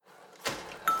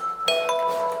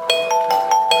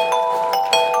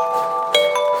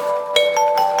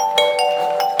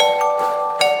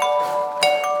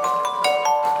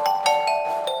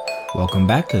Welcome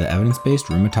back to the Evidence-Based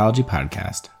Rheumatology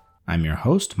Podcast. I'm your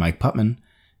host, Mike Putman,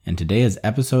 and today is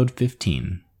episode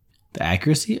 15, the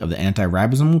accuracy of the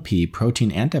anti-ribosomal P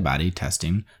protein antibody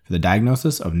testing for the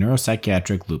diagnosis of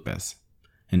neuropsychiatric lupus,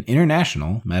 an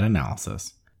international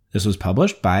meta-analysis. This was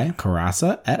published by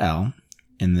Carrasa et al.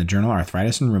 In the journal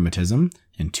Arthritis and Rheumatism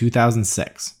in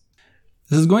 2006.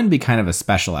 This is going to be kind of a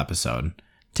special episode.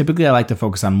 Typically, I like to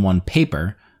focus on one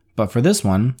paper, but for this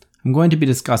one, I'm going to be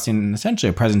discussing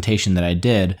essentially a presentation that I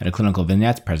did at a clinical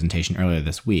vignettes presentation earlier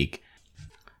this week.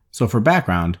 So for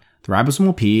background, the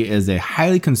ribosomal P is a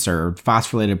highly conserved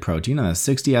phosphorylated protein on the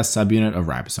 60S subunit of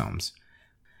ribosomes.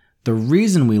 The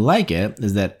reason we like it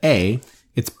is that A,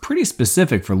 it's pretty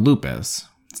specific for lupus.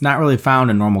 It's not really found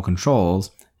in normal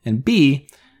controls, and B,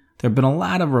 there have been a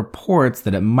lot of reports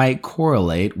that it might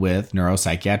correlate with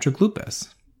neuropsychiatric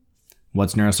lupus.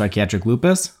 What's neuropsychiatric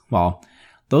lupus? Well,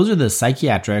 those are the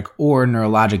psychiatric or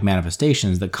neurologic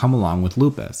manifestations that come along with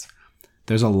lupus.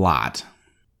 There's a lot.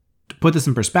 To put this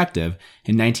in perspective,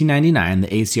 in 1999, the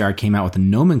ACR came out with a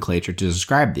nomenclature to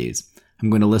describe these. I'm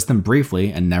going to list them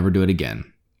briefly and never do it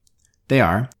again. They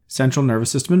are central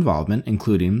nervous system involvement,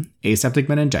 including aseptic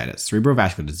meningitis,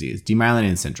 cerebrovascular disease,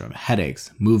 demyelinating syndrome,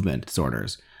 headaches, movement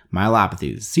disorders,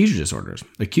 myelopathies, seizure disorders,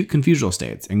 acute confusional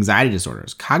states, anxiety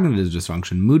disorders, cognitive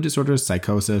dysfunction, mood disorders,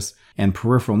 psychosis, and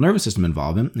peripheral nervous system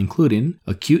involvement, including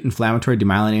acute inflammatory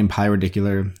demyelinating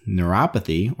polyradicular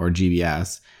neuropathy, or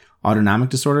GBS, autonomic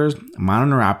disorders,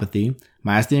 mononeuropathy,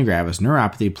 myasthenia gravis,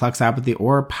 neuropathy, plexopathy,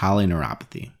 or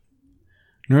polyneuropathy.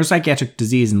 Neuropsychiatric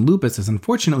disease in lupus is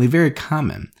unfortunately very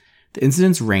common. The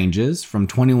incidence ranges from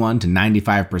 21 to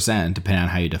 95%, depending on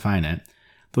how you define it.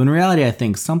 Though in reality, I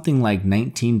think something like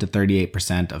 19 to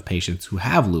 38% of patients who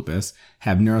have lupus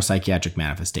have neuropsychiatric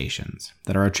manifestations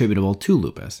that are attributable to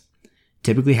lupus. It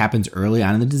typically happens early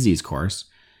on in the disease course,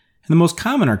 and the most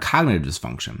common are cognitive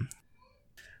dysfunction.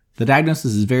 The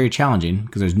diagnosis is very challenging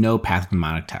because there's no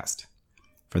pathognomonic test.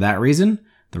 For that reason,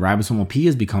 the ribosomal P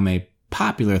has become a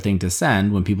popular thing to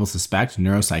send when people suspect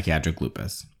neuropsychiatric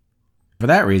lupus. For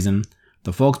that reason,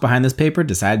 the folks behind this paper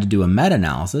decided to do a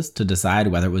meta-analysis to decide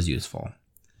whether it was useful.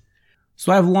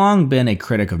 So I've long been a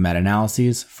critic of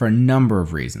meta-analyses for a number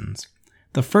of reasons.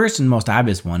 The first and most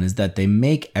obvious one is that they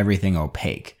make everything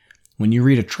opaque. When you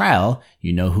read a trial,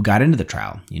 you know who got into the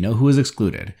trial, you know who was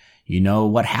excluded, you know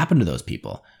what happened to those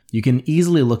people. You can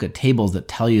easily look at tables that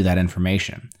tell you that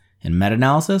information. In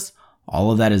meta-analysis, all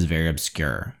of that is very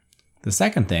obscure. The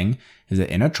second thing is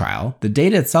that in a trial, the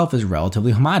data itself is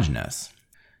relatively homogeneous.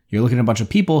 You're looking at a bunch of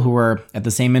people who were at the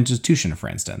same institution, for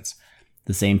instance.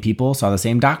 The same people saw the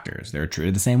same doctors. They were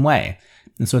treated the same way.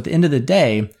 And so at the end of the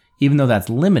day, even though that's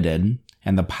limited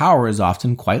and the power is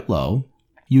often quite low,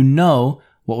 you know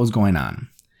what was going on.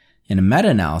 In a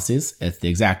meta-analysis, it's the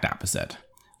exact opposite.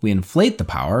 We inflate the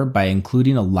power by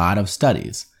including a lot of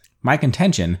studies. My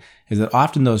contention is that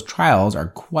often those trials are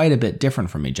quite a bit different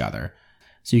from each other,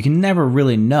 so you can never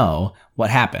really know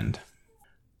what happened.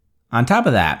 On top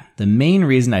of that, the main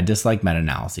reason I dislike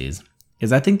meta-analyses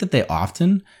is I think that they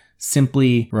often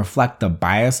simply reflect the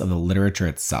bias of the literature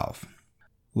itself.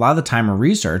 A lot of the time, a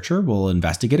researcher will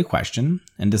investigate a question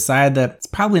and decide that it's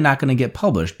probably not going to get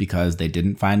published because they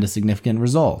didn't find a significant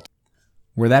result.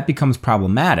 Where that becomes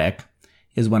problematic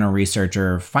is when a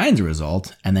researcher finds a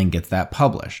result and then gets that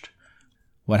published.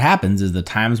 What happens is the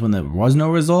times when there was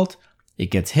no result, it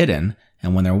gets hidden,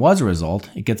 and when there was a result,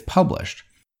 it gets published.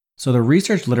 So the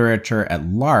research literature at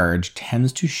large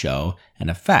tends to show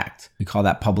an effect. We call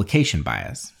that publication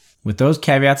bias. With those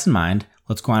caveats in mind,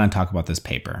 let's go on and talk about this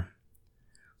paper.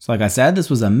 So like I said, this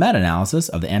was a meta-analysis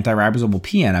of the anti-ribosomal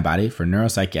P antibody for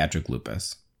neuropsychiatric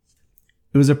lupus.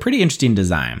 It was a pretty interesting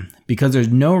design. Because there's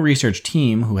no research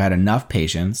team who had enough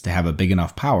patients to have a big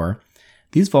enough power,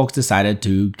 these folks decided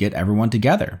to get everyone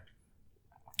together.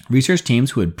 Research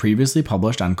teams who had previously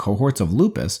published on cohorts of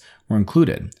lupus were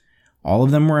included. All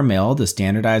of them were mailed a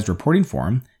standardized reporting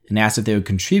form and asked if they would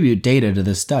contribute data to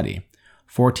this study.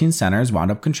 14 centers wound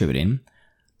up contributing.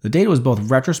 The data was both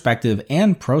retrospective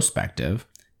and prospective,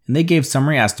 and they gave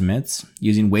summary estimates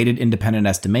using weighted independent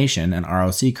estimation and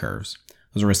ROC curves.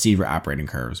 Those are receiver operating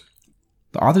curves.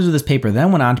 The authors of this paper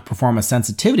then went on to perform a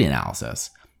sensitivity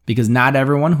analysis, because not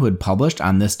everyone who had published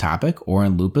on this topic or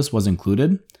in lupus was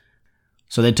included.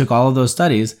 So they took all of those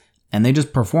studies and they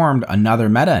just performed another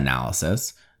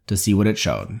meta-analysis to see what it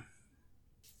showed.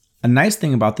 A nice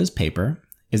thing about this paper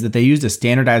is that they used a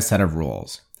standardized set of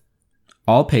rules.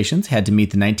 All patients had to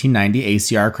meet the 1990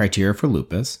 ACR criteria for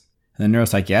lupus, and the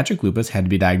neuropsychiatric lupus had to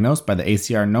be diagnosed by the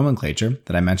ACR nomenclature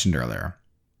that I mentioned earlier.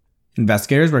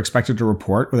 Investigators were expected to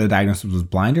report whether the diagnosis was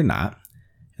blind or not,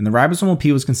 and the ribosomal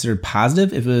P was considered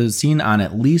positive if it was seen on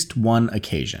at least one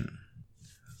occasion.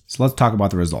 So let's talk about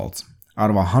the results.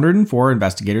 Out of 104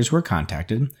 investigators who were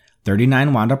contacted,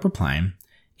 39 wound up replying,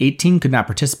 18 could not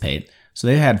participate, so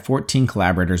they had 14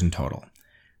 collaborators in total.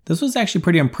 This was actually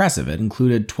pretty impressive. It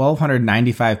included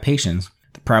 1,295 patients.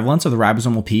 The prevalence of the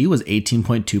ribosomal P was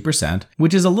 18.2%,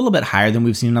 which is a little bit higher than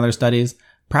we've seen in other studies,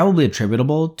 probably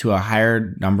attributable to a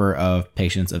higher number of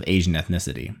patients of Asian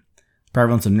ethnicity. The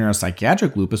prevalence of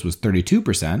neuropsychiatric lupus was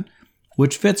 32%,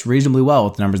 which fits reasonably well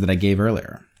with the numbers that I gave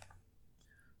earlier.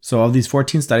 So of these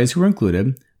 14 studies who were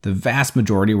included, the vast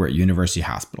majority were at university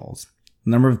hospitals.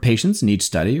 The number of patients in each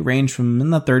study ranged from in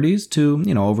the 30s to,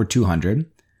 over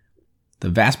 200. The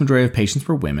vast majority of patients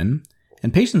were women,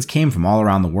 and patients came from all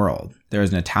around the world. There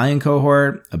was an Italian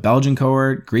cohort, a Belgian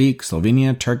cohort, Greek,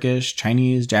 Slovenia, Turkish,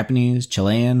 Chinese, Japanese,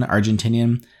 Chilean,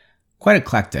 Argentinian, quite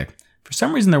eclectic. For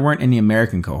some reason, there weren't any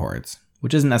American cohorts,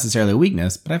 which isn't necessarily a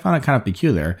weakness, but I found it kind of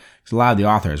peculiar because a lot of the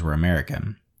authors were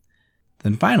American.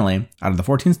 Then finally, out of the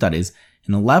 14 studies,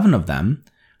 in 11 of them,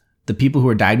 the people who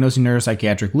were diagnosing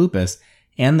neuropsychiatric lupus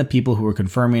and the people who were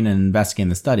confirming and investigating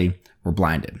the study were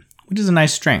blinded, which is a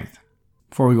nice strength.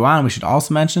 Before we go on, we should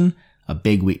also mention a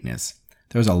big weakness.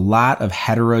 There was a lot of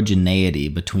heterogeneity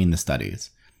between the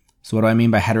studies. So what do I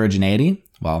mean by heterogeneity?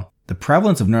 Well, the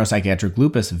prevalence of neuropsychiatric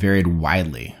lupus varied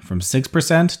widely, from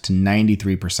 6% to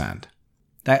 93%.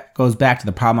 That goes back to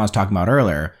the problem I was talking about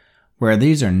earlier, where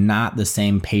these are not the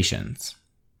same patients.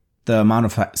 The amount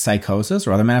of psychosis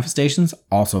or other manifestations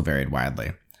also varied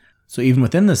widely. So even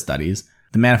within the studies,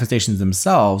 the manifestations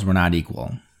themselves were not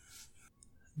equal.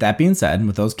 That being said,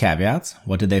 with those caveats,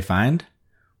 what did they find?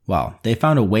 Well, they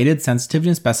found a weighted sensitivity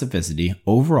and specificity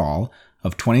overall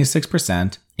of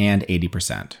 26% and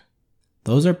 80%.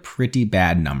 Those are pretty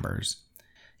bad numbers.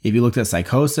 If you looked at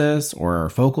psychosis or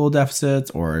focal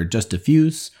deficits or just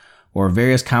diffuse or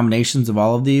various combinations of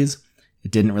all of these,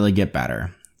 it didn't really get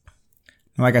better.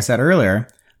 And like I said earlier,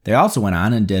 they also went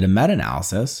on and did a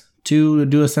meta-analysis to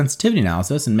do a sensitivity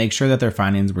analysis and make sure that their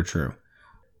findings were true.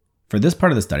 For this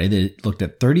part of the study, they looked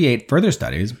at 38 further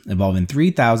studies involving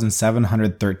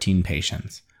 3,713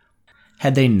 patients.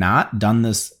 Had they not done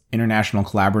this international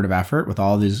collaborative effort with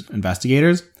all of these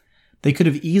investigators, they could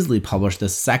have easily published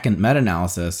this second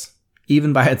meta-analysis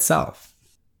even by itself.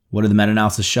 What did the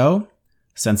meta-analysis show?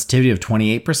 Sensitivity of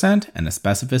 28% and a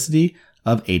specificity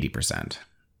of 80%.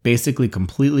 Basically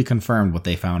completely confirmed what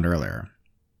they found earlier.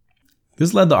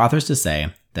 This led the authors to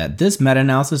say that this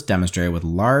meta-analysis demonstrated with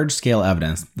large-scale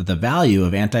evidence that the value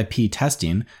of anti-P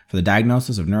testing for the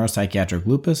diagnosis of neuropsychiatric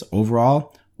lupus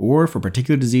overall or for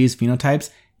particular disease phenotypes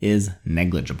is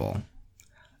negligible.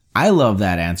 I love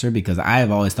that answer because I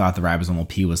have always thought the ribosomal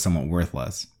P was somewhat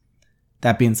worthless.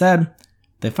 That being said,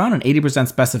 they found an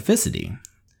 80% specificity.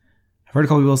 I've heard a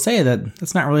couple people say that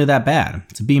that's not really that bad.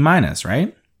 It's a B-,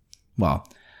 right? Well,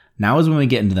 now is when we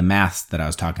get into the maths that I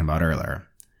was talking about earlier.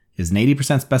 Is an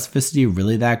 80% specificity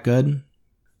really that good?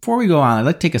 Before we go on, I'd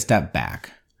like to take a step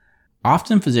back.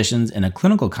 Often physicians in a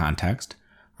clinical context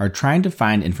are trying to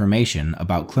find information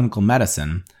about clinical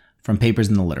medicine from papers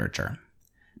in the literature.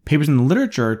 Papers in the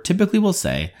literature typically will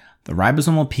say the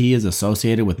ribosomal P is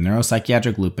associated with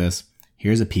neuropsychiatric lupus.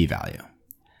 Here's a p-value.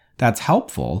 That's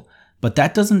helpful, but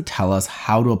that doesn't tell us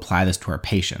how to apply this to our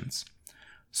patients.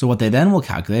 So what they then will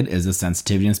calculate is the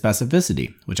sensitivity and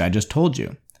specificity, which I just told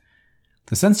you.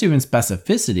 The sensitivity and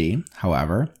specificity,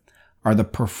 however, are the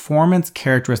performance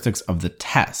characteristics of the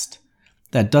test.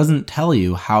 That doesn't tell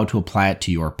you how to apply it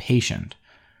to your patient.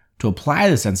 To apply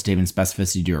the sensitivity and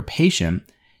specificity to your patient,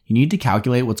 you need to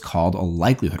calculate what's called a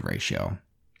likelihood ratio.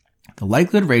 The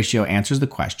likelihood ratio answers the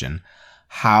question,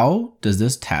 how does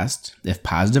this test, if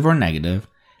positive or negative,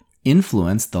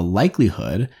 influence the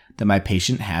likelihood that my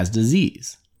patient has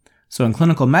disease? So in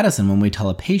clinical medicine, when we tell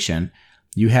a patient,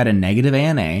 you had a negative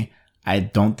ANA, I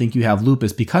don't think you have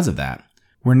lupus because of that.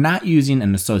 We're not using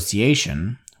an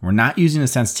association. We're not using a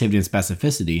sensitivity and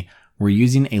specificity. We're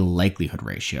using a likelihood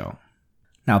ratio.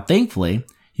 Now, thankfully,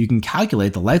 you can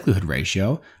calculate the likelihood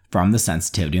ratio from the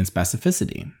sensitivity and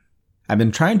specificity. I've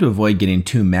been trying to avoid getting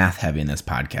too math heavy in this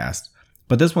podcast,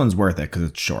 but this one's worth it because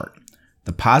it's short.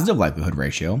 The positive likelihood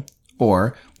ratio,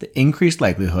 or the increased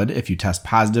likelihood if you test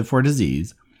positive for a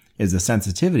disease, is the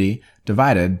sensitivity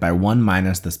divided by 1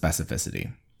 minus the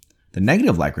specificity. The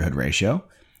negative likelihood ratio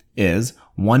is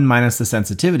 1 minus the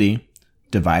sensitivity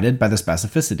divided by the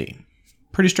specificity.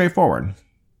 Pretty straightforward.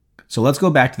 So let's go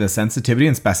back to the sensitivity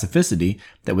and specificity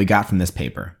that we got from this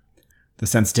paper. The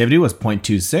sensitivity was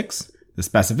 0.26, the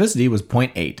specificity was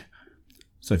 0.8.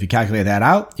 So if you calculate that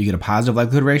out, you get a positive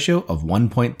likelihood ratio of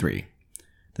 1.3.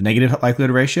 The negative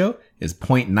likelihood ratio is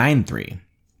 0.93.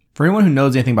 For anyone who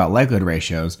knows anything about likelihood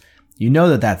ratios, you know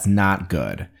that that's not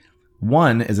good.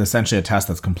 1 is essentially a test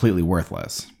that's completely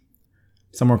worthless.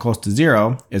 Somewhere close to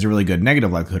 0 is a really good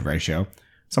negative likelihood ratio.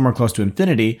 Somewhere close to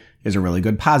infinity is a really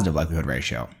good positive likelihood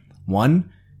ratio.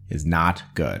 1 is not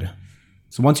good.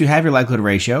 So once you have your likelihood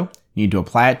ratio, you need to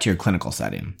apply it to your clinical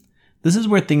setting. This is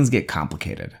where things get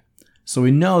complicated. So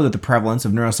we know that the prevalence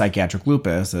of neuropsychiatric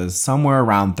lupus is somewhere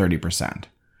around 30%.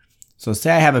 So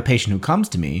say I have a patient who comes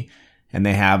to me and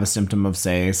they have a symptom of,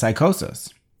 say,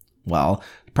 psychosis. Well,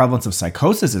 the prevalence of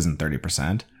psychosis isn't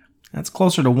 30%. That's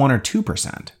closer to 1 or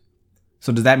 2%.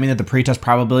 So does that mean that the pretest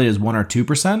probability is 1 or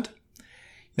 2%?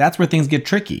 That's where things get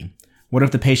tricky. What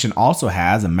if the patient also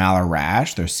has a malar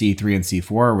rash, their C3 and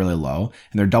C4 are really low,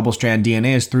 and their double-strand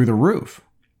DNA is through the roof?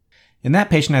 In that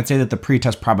patient, I'd say that the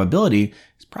pretest probability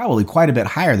is probably quite a bit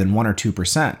higher than 1 or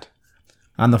 2%.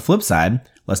 On the flip side,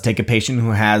 let's take a patient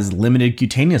who has limited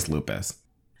cutaneous lupus,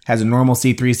 has a normal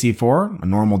C3, C4, a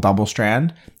normal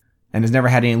double-strand, and has never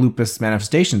had any lupus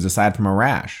manifestations aside from a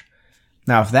rash.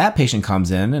 Now, if that patient comes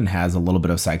in and has a little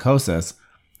bit of psychosis,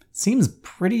 it seems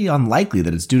pretty unlikely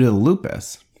that it's due to the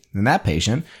lupus. In that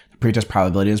patient, the pretest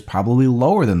probability is probably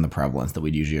lower than the prevalence that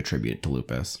we'd usually attribute to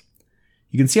lupus.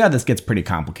 You can see how this gets pretty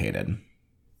complicated.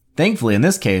 Thankfully, in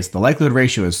this case, the likelihood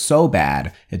ratio is so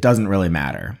bad, it doesn't really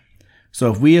matter. So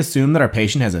if we assume that our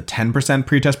patient has a 10%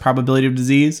 pretest probability of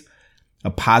disease,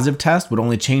 a positive test would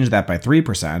only change that by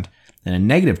 3%, and a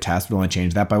negative test would only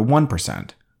change that by 1%.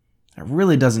 That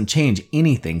really doesn't change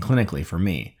anything clinically for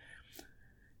me.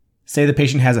 Say the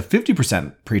patient has a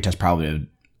 50% pretest probability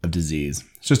of disease.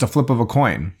 It's just a flip of a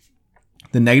coin.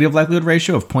 The negative likelihood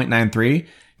ratio of 0.93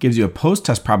 gives you a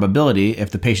post-test probability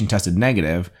if the patient tested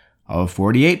negative of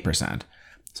 48%.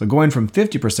 So going from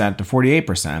 50% to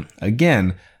 48%,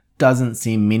 again, doesn't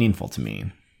seem meaningful to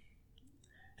me.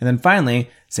 And then finally,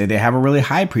 say they have a really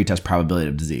high pretest probability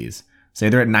of disease. Say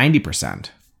they're at 90%.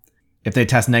 If they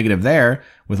test negative there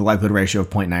with a likelihood ratio of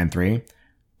 0.93,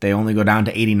 they only go down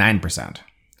to 89%.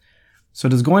 So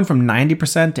does going from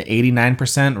 90% to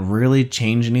 89% really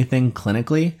change anything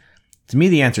clinically? To me,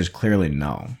 the answer is clearly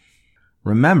no.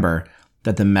 Remember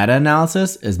that the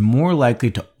meta-analysis is more likely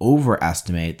to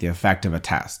overestimate the effect of a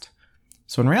test.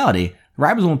 So in reality,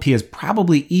 ribosomal P is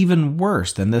probably even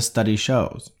worse than this study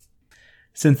shows.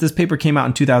 Since this paper came out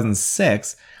in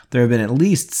 2006, there have been at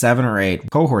least 7 or 8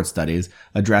 cohort studies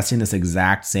addressing this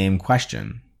exact same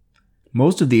question.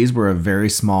 Most of these were of very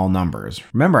small numbers.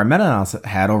 Remember, our meta-analysis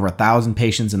had over 1,000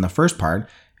 patients in the first part,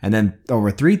 and then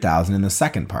over 3,000 in the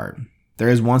second part. There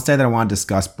is one study that I want to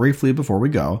discuss briefly before we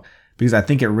go, because I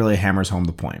think it really hammers home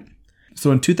the point.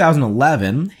 So in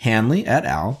 2011, Hanley et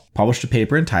al. Published a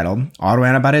paper entitled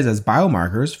Autoantibodies as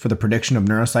Biomarkers for the Prediction of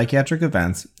Neuropsychiatric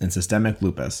Events in Systemic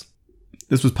Lupus.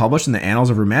 This was published in the Annals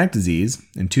of Rheumatic Disease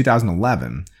in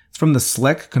 2011. It's from the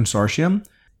SLIC Consortium.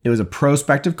 It was a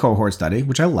prospective cohort study,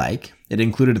 which I like. It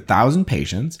included 1,000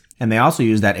 patients, and they also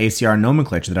used that ACR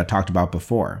nomenclature that I talked about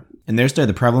before. In their study,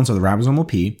 the prevalence of the ribosomal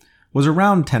P was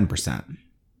around 10%.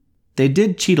 They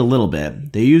did cheat a little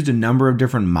bit. They used a number of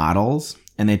different models,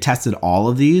 and they tested all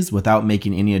of these without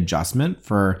making any adjustment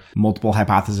for multiple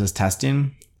hypothesis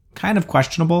testing. Kind of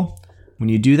questionable. When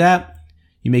you do that,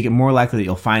 you make it more likely that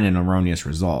you'll find an erroneous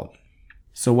result.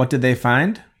 So what did they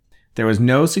find? There was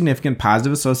no significant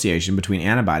positive association between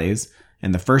antibodies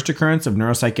and the first occurrence of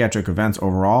neuropsychiatric events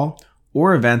overall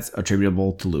or events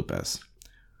attributable to lupus.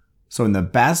 So in the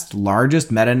best,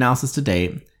 largest meta-analysis to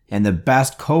date and the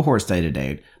best cohort study to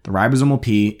date, the ribosomal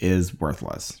P is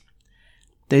worthless.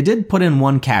 They did put in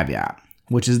one caveat,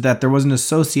 which is that there was an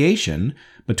association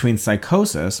between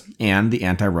psychosis and the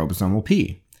anti-ribosomal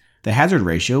P. The hazard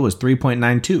ratio was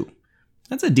 3.92.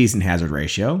 That's a decent hazard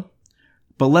ratio,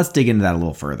 but let's dig into that a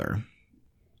little further.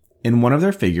 In one of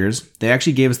their figures, they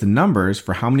actually gave us the numbers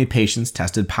for how many patients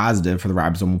tested positive for the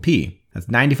ribosomal P. That's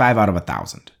 95 out of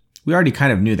 1,000. We already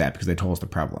kind of knew that because they told us the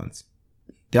prevalence.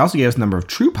 They also gave us the number of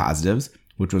true positives,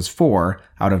 which was 4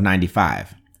 out of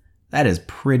 95. That is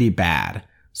pretty bad.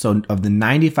 So of the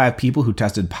 95 people who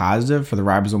tested positive for the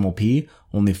ribosomal P,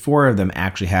 only 4 of them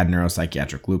actually had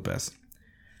neuropsychiatric lupus.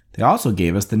 They also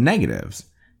gave us the negatives.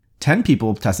 10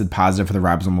 people tested positive for the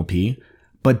ribosomal P,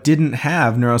 but didn't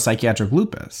have neuropsychiatric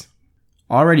lupus.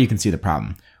 Already you can see the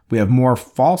problem. We have more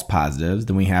false positives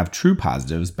than we have true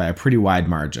positives by a pretty wide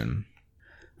margin.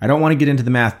 I don't want to get into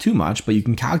the math too much, but you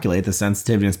can calculate the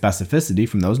sensitivity and specificity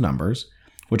from those numbers,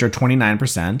 which are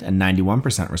 29% and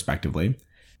 91% respectively.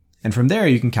 And from there,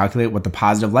 you can calculate what the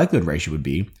positive likelihood ratio would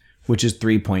be, which is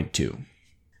 3.2.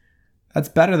 That's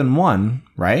better than 1,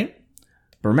 right?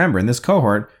 But remember, in this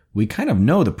cohort, we kind of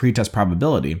know the pretest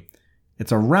probability.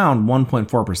 It's around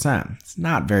 1.4%. It's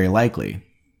not very likely.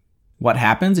 What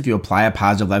happens if you apply a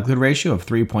positive likelihood ratio of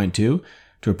 3.2 to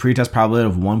a pretest probability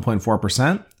of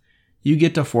 1.4%? You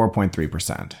get to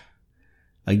 4.3%.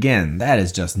 Again, that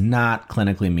is just not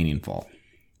clinically meaningful.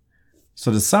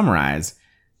 So to summarize,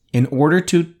 in order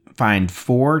to find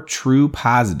 4 true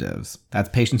positives, that's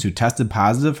patients who tested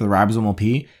positive for the ribosomal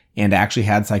P and actually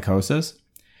had psychosis,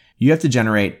 you have to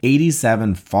generate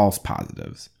 87 false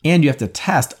positives, and you have to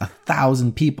test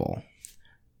 1,000 people.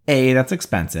 A, that's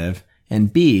expensive,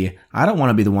 and B, I don't want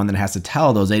to be the one that has to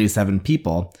tell those 87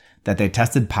 people that they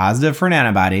tested positive for an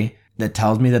antibody that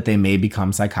tells me that they may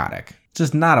become psychotic. It's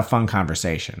just not a fun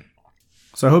conversation.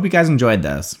 So I hope you guys enjoyed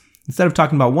this. Instead of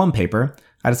talking about one paper,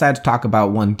 I decided to talk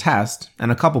about one test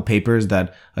and a couple papers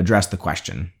that address the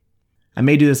question. I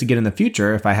may do this again in the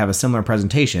future if I have a similar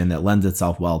presentation that lends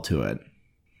itself well to it.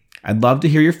 I'd love to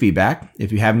hear your feedback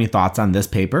if you have any thoughts on this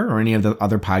paper or any of the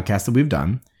other podcasts that we've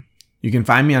done. You can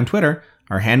find me on Twitter.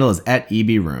 Our handle is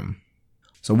 @EBRoom.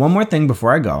 So one more thing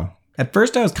before I go. At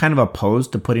first I was kind of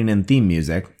opposed to putting in theme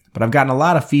music, but I've gotten a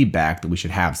lot of feedback that we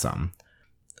should have some.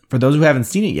 For those who haven't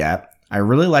seen it yet, I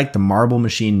really like the Marble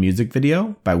Machine music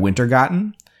video by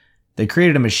Wintergotten. They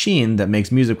created a machine that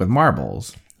makes music with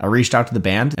marbles. I reached out to the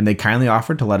band and they kindly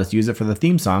offered to let us use it for the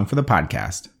theme song for the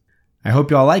podcast. I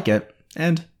hope you all like it,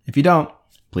 and if you don't,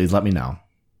 please let me know.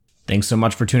 Thanks so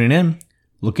much for tuning in.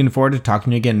 Looking forward to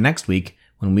talking to you again next week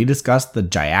when we discuss the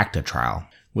GIACTA trial,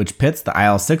 which pits the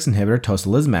IL-6 inhibitor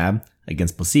tocilizumab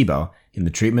against placebo in the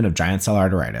treatment of giant cell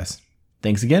arteritis.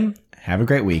 Thanks again. Have a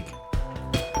great week.